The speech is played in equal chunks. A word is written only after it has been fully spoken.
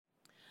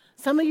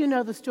Some of you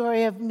know the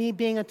story of me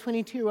being a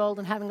 22-year-old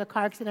and having a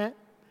car accident,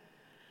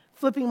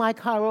 flipping my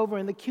car over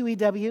in the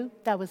QEW.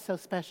 That was so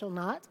special,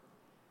 not?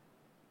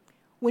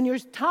 When your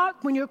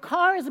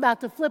car is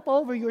about to flip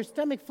over, your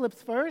stomach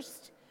flips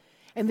first,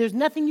 and there's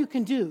nothing you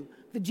can do.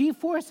 The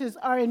G-forces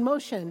are in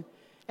motion,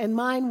 and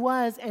mine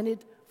was, and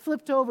it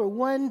flipped over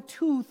 1,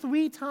 2,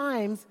 3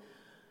 times,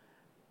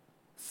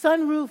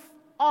 sunroof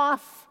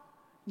off,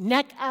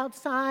 neck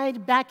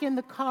outside, back in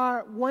the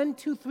car, 1,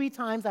 2, 3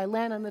 times. I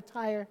land on the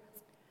tire,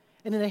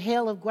 and in a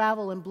hail of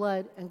gravel and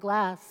blood and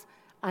glass,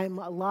 I'm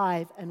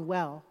alive and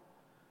well.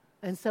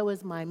 And so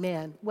is my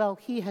man. Well,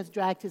 he has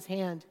dragged his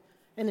hand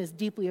and is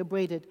deeply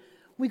abraded.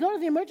 We go to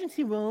the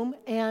emergency room,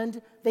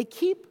 and they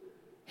keep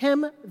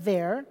him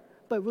there,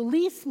 but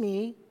release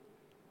me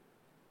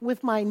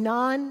with my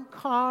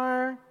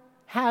non-car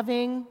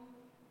having,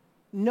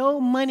 no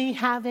money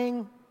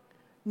having,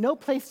 no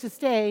place to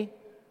stay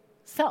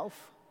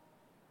self.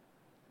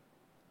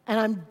 And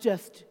I'm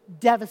just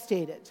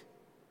devastated.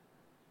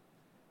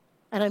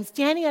 And I'm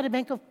standing at a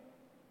bank of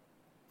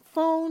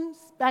phones,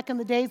 back in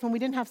the days when we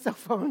didn't have cell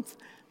phones,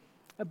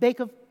 a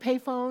bank of pay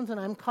phones, and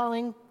I'm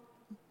calling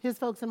his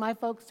folks and my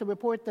folks to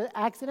report the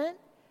accident.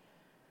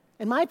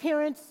 And my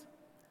parents,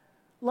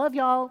 love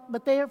y'all,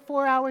 but they are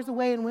 4 hours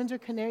away in Windsor, I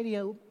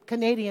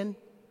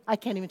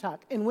can't even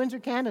talk, in Windsor,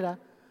 Canada.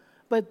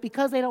 But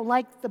because they don't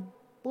like the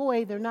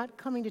boy, they're not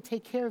coming to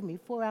take care of me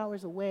 4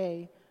 hours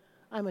away.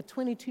 I'm a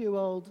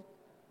 22-year-old,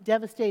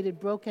 devastated,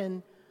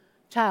 broken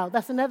child.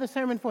 That's another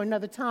sermon for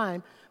another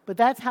time, but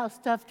that's how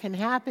stuff can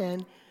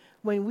happen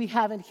when we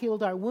haven't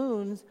healed our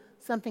wounds.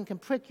 Something can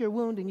prick your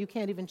wound and you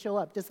can't even show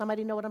up. Does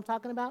somebody know what I'm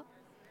talking about?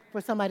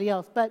 For somebody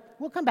else, but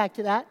we'll come back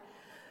to that.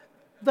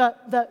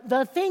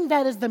 The thing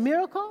that is the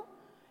miracle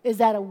is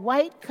that a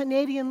white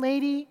Canadian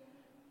lady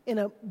in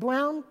a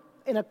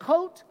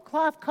coat,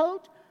 cloth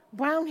coat,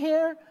 brown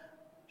hair,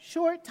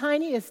 short,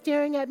 tiny, is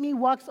staring at me,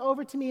 walks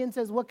over to me and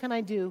says, "What can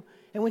I do?"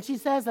 And when she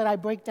says that, I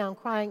break down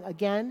crying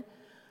again.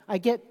 I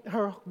get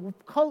her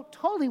coat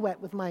totally wet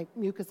with my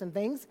mucus and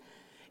things.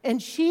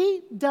 And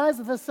she does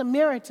the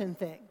Samaritan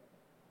thing.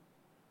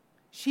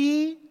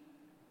 She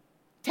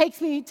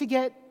takes me to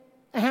get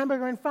a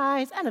hamburger and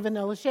fries and a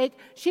vanilla shake.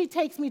 She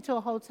takes me to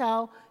a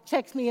hotel,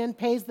 checks me in,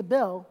 pays the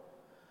bill,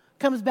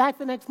 comes back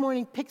the next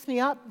morning, picks me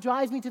up,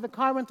 drives me to the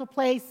car rental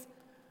place,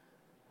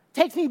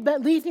 leads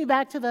me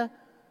back to the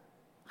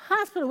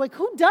hospital. Like,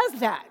 who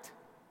does that?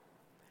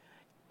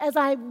 As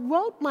I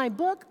wrote my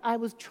book, I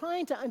was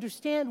trying to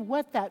understand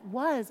what that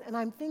was, and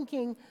I'm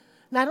thinking,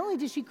 not only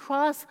did she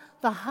cross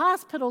the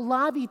hospital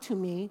lobby to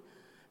me,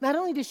 not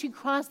only did she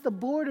cross the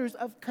borders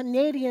of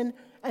Canadian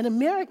and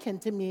American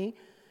to me,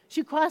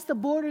 she crossed the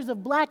borders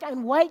of black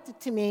and white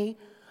to me,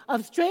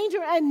 of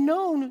stranger and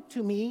known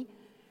to me.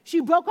 She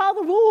broke all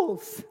the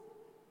rules.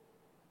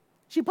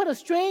 She put a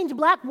strange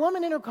black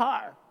woman in her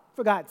car,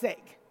 for God's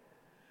sake,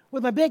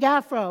 with my big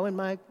afro and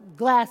my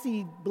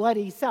glassy,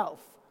 bloody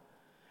self,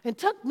 and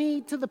took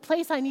me to the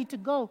place I need to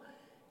go.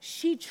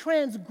 She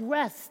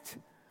transgressed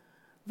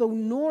the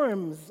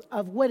norms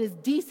of what is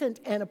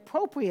decent and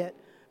appropriate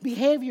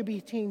behavior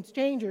between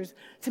strangers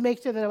to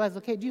make sure that I was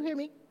okay. Do you hear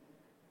me?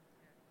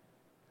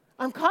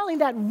 I'm calling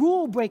that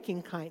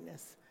rule-breaking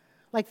kindness,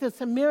 like the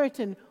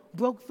Samaritan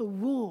broke the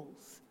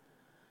rules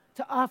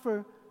to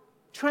offer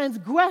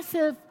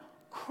transgressive,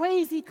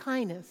 crazy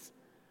kindness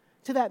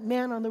to that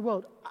man on the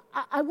road.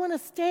 I want to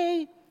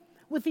stay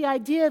with the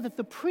idea that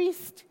the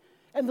priest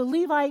and the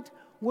Levite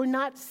were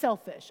not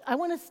selfish. I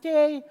want to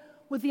stay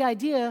with the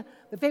idea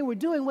that they were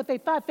doing what they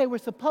thought they were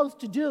supposed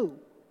to do,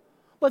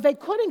 but they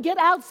couldn't get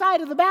outside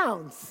of the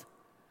bounds.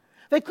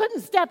 They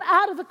couldn't step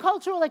out of the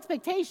cultural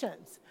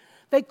expectations.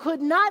 They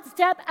could not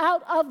step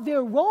out of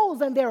their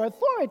roles and their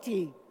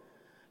authority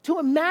to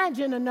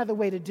imagine another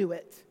way to do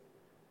it.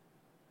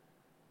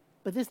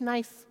 But this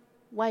nice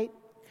white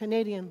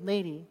Canadian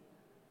lady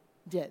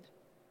did.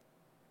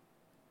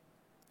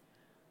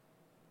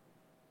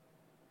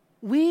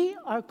 We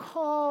are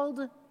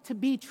called to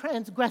be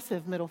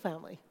transgressive, middle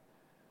family.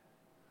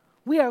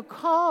 We are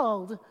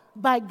called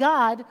by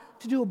God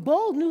to do a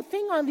bold new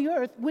thing on the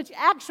earth, which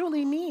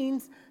actually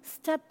means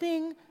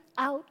stepping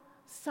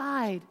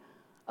outside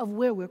of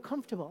where we're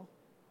comfortable.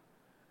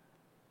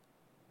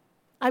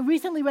 I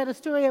recently read a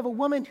story of a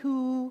woman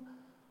who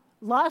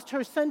lost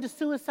her son to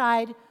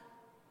suicide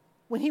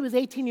when he was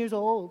 18 years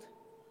old.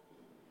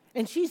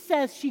 And she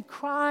says she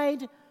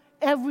cried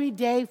every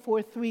day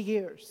for 3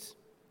 years.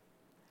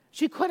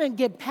 She couldn't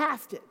get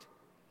past it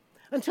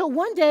until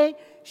one day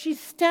she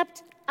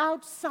stepped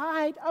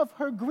outside of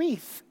her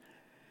grief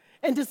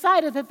and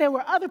decided that there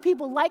were other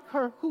people like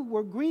her who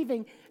were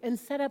grieving and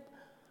set up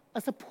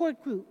a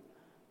support group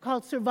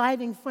called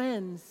Surviving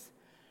Friends.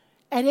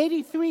 At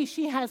 83,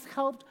 she has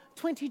helped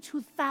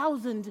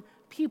 22,000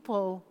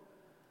 people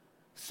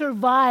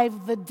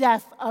survive the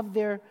death of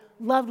their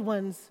loved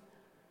ones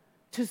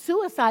to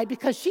suicide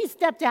because she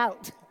stepped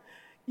out,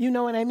 you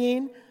know what I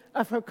mean,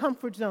 of her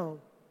comfort zone.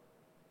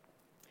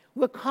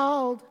 We're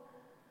called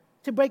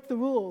to break the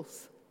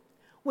rules.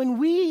 When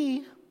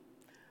we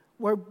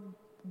were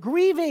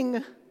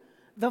grieving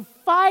the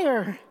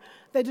fire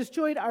that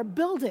destroyed our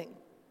building.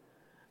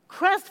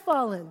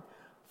 Crestfallen,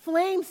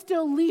 flames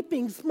still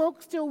leaping,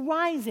 smoke still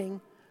rising.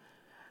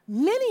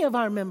 Many of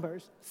our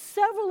members,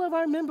 several of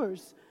our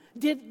members,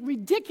 did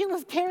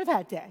ridiculous care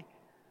that day.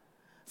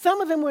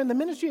 Some of them were in the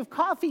ministry of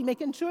coffee,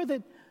 making sure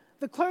that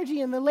the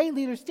clergy and the lay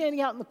leaders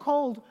standing out in the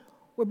cold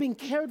were being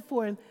cared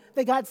for, and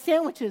they got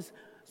sandwiches.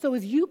 So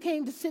as you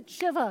came to sit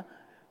Shiva,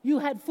 you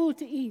had food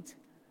to eat.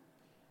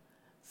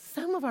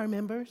 Some of our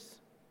members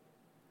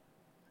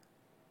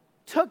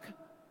took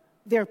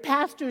their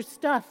pastor's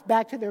stuff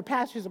back to their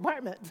pastor's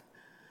apartment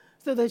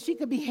so that she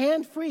could be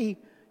hand-free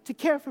to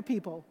care for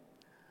people.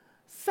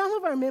 Some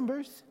of our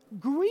members,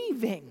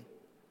 grieving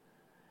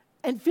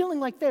and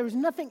feeling like there was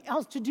nothing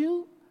else to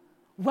do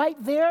right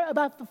there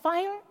about the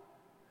fire,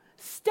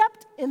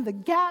 stepped in the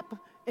gap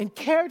and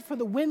cared for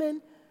the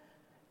women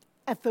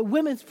at the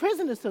Women's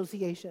Prison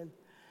Association,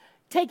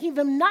 taking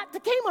them not to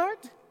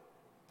Kmart,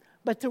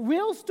 but to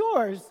real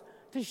stores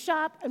to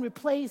shop and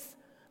replace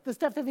the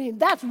stuff that they need.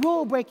 That's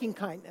rule-breaking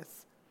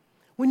kindness.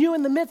 When you,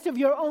 in the midst of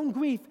your own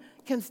grief,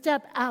 can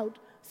step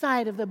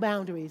outside of the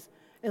boundaries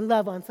and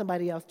love on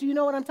somebody else. Do you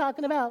know what I'm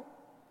talking about?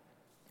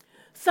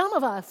 Some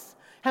of us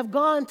have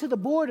gone to the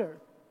border.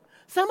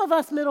 Some of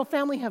us, middle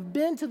family, have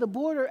been to the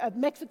border of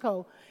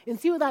Mexico in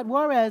Ciudad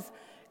Juarez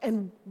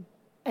and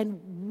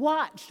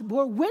watched,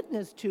 bore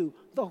witness to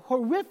the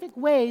horrific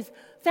ways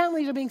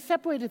families are being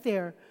separated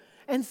there.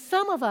 And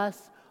some of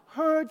us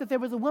heard that there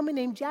was a woman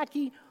named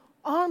Jackie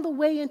on the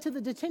way into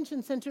the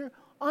detention center,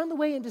 on the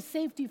way into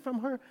safety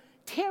from her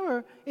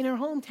terror in her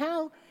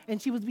hometown,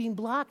 and she was being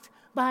blocked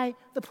by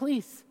the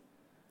police,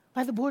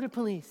 by the border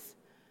police.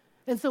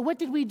 And so what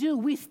did we do?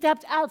 We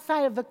stepped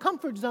outside of the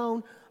comfort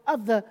zone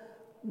of the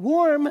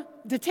warm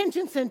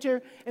detention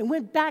center and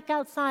went back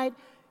outside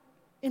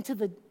into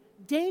the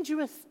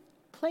dangerous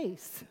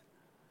place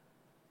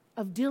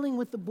of dealing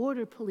with the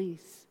border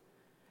police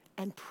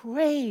and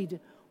prayed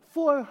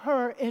for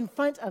her in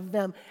front of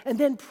them, and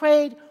then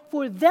prayed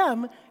for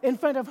them in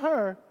front of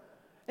her,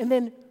 and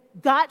then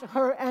got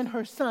her and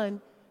her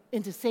son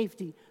into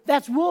safety.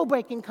 That's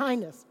rule-breaking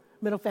kindness,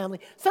 middle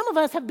family. Some of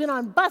us have been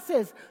on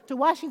buses to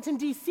Washington,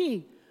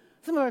 D.C.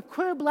 Some of our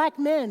queer black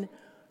men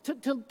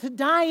to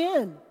die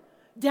in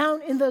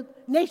down in the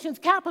nation's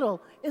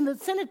capital, in the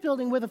Senate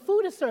building where the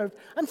food is served.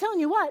 I'm telling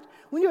you what,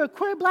 when you're a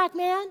queer black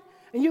man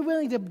and you're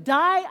willing to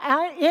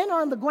die in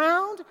on the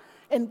ground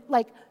and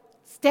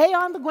stay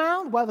on the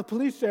ground while the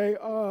police say,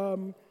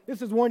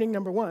 this is warning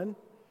number 1,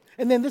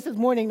 and then this is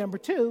warning number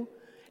 2,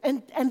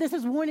 and this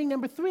is warning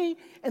number 3,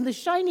 and the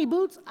shiny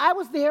boots, I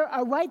was there,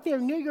 are right there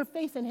near your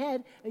face and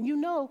head, and you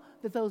know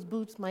that those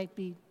boots might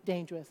be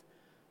dangerous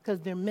because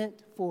they're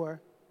meant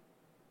for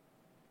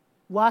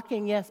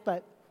walking, yes,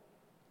 but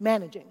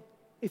managing,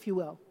 if you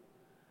will.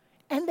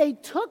 And they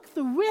took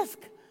the risk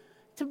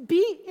to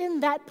be in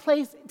that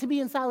place, to be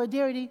in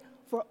solidarity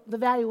for the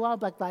value of all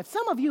black lives.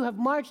 Some of you have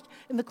marched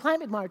in the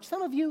climate march.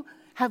 Some of you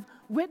have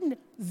written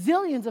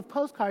zillions of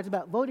postcards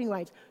about voting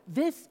rights.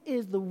 This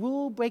is the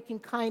rule-breaking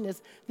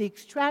kindness, the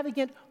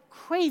extravagant,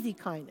 crazy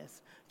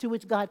kindness to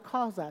which God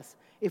calls us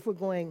if we're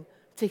going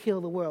to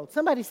heal the world.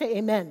 Somebody say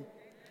amen.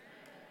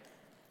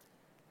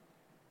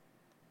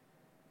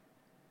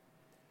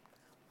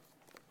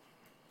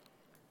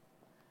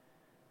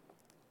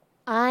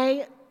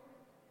 I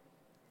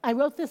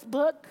wrote this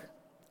book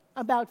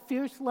about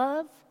fierce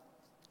love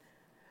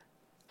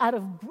out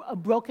of a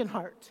broken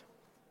heart.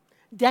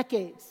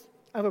 Decades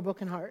of a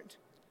broken heart.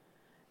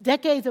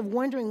 Decades of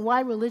wondering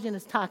why religion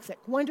is toxic,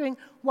 wondering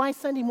why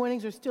Sunday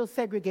mornings are still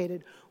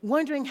segregated,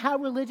 wondering how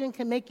religion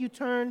can make you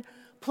turn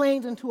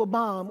planes into a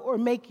bomb, or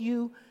make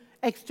you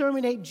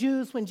exterminate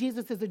Jews when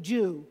Jesus is a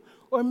Jew,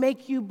 or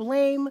make you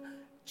blame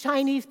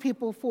Chinese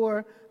people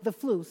for the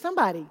flu.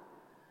 Somebody,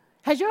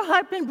 has your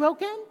heart been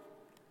broken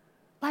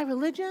by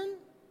religion?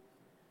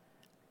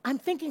 I'm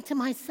thinking to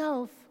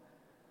myself,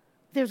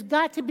 there's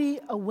got to be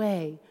a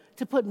way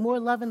to put more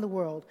love in the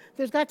world.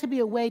 There's got to be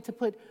a way to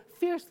put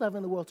fierce love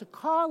in the world, to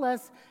call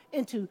us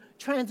into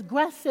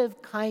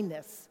transgressive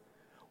kindness,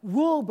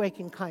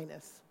 rule-breaking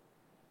kindness.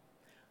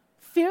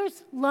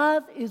 Fierce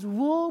love is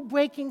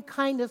rule-breaking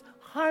kindness,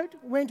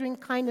 heart-rending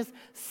kindness,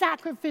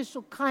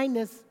 sacrificial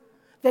kindness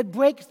that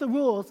breaks the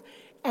rules.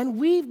 And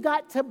we've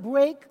got to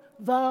break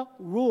the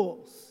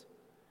rules.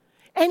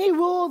 Any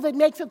rule that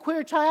makes a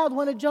queer child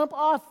want to jump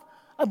off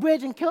a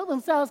bridge and kill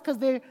themselves because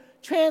they're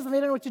trans and they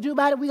don't know what to do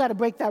about it, we got to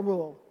break that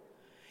rule.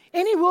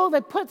 Any rule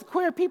that puts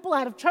queer people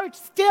out of church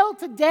still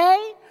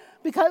today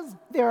because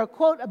they're a,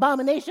 quote,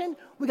 abomination,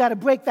 we got to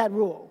break that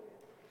rule.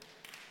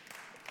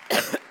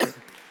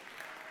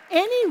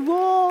 Any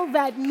rule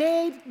that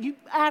made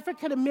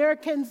African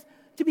Americans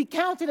to be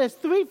counted as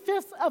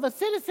 3/5 of a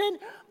citizen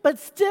but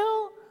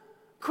still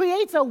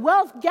creates a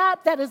wealth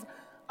gap that is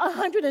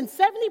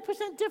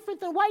 170% different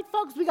than white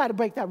folks, we got to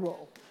break that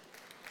rule.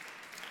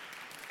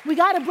 We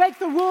got to break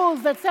the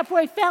rules that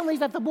separate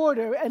families at the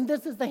border, and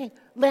this is the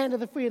land of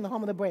the free and the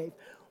home of the brave.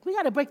 We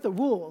got to break the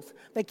rules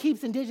that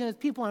keeps indigenous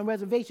people on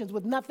reservations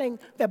with nothing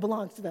that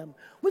belongs to them.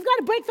 We've got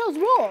to break those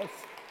rules.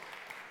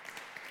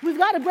 We've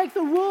got to break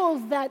the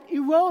rules that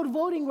erode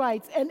voting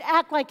rights and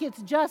act like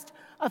it's just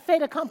a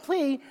fait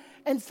accompli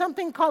and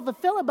something called the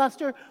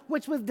filibuster,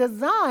 which was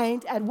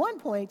designed at one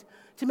point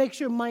to make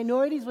sure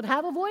minorities would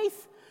have a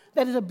voice,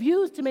 that is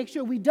abused to make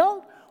sure we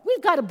don't.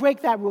 We've got to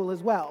break that rule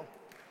as well.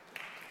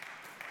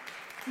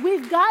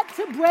 We've got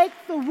to break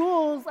the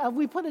rules of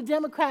we put a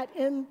Democrat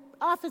in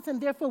office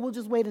and therefore we'll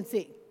just wait and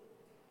see.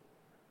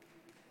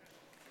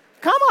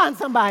 Come on,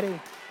 somebody.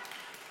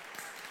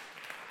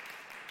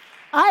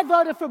 I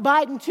voted for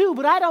Biden too,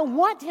 but I don't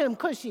want him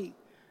cushy.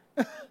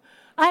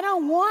 I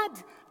don't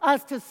want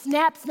us to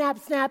snap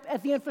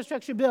at the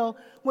infrastructure bill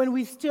when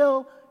we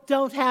still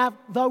don't have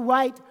the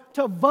right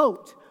to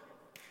vote.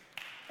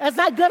 That's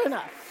not good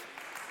enough.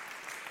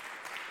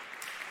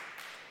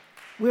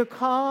 We're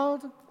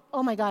called,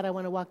 oh my God, I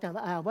want to walk down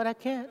the aisle, but I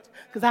can't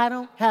because I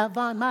don't have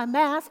on my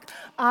mask.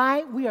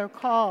 We are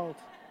called.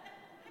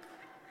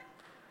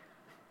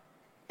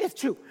 It's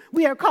true.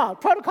 We are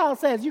called. Protocol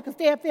says you can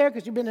stay up there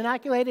because you've been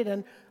inoculated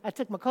and I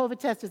took my COVID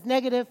test, it's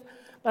negative,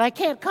 but I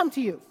can't come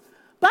to you.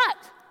 But,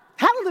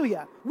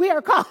 hallelujah, we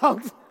are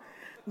called.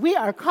 We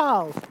are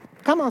called.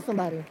 Come on,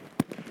 somebody.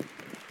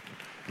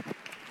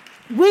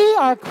 We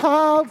are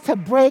called to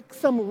break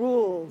some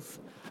rules.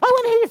 I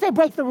want to hear you say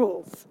break the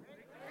rules.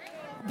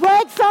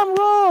 Break some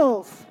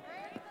rules.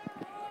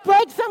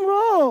 Break some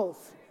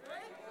rules.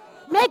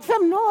 Make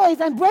some noise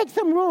and break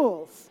some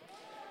rules.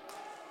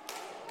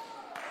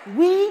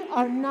 We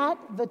are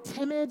not the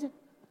timid,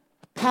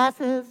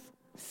 passive,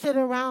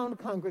 sit-around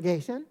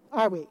congregation,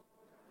 are we?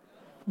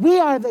 We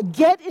are the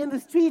get in the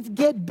streets,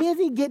 get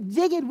busy, get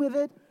jiggy with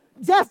it,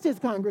 justice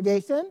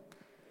congregation.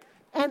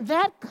 And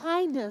that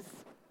kindness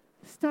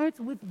starts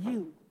with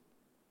you.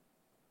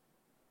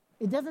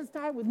 It doesn't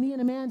start with me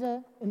and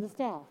Amanda and the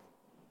staff.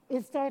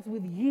 It starts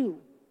with you.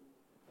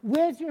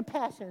 Where's your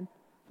passion?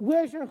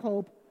 Where's your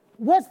hope?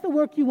 What's the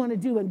work you want to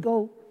do? And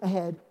go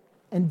ahead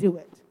and do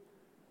it.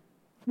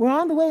 We're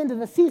on the way into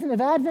the season of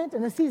Advent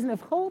and the season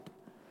of hope.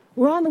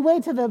 We're on the way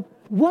to the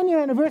one-year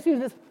anniversary of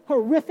this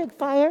horrific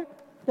fire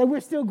that we're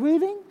still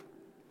grieving.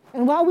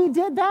 And while we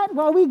did that,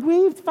 while we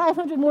grieved,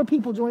 500 more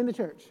people joined the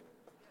church.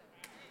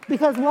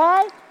 Because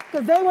why?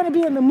 Because they want to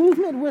be in the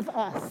movement with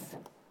us.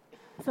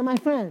 So my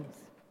friends,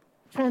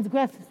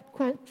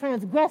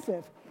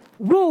 transgressive,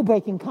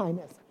 rule-breaking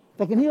kindness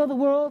that can heal the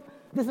world.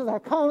 This is our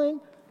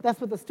calling.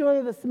 That's what the story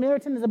of the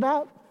Samaritan is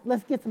about.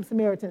 Let's get some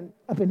Samaritan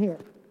up in here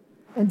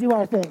and do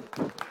our thing.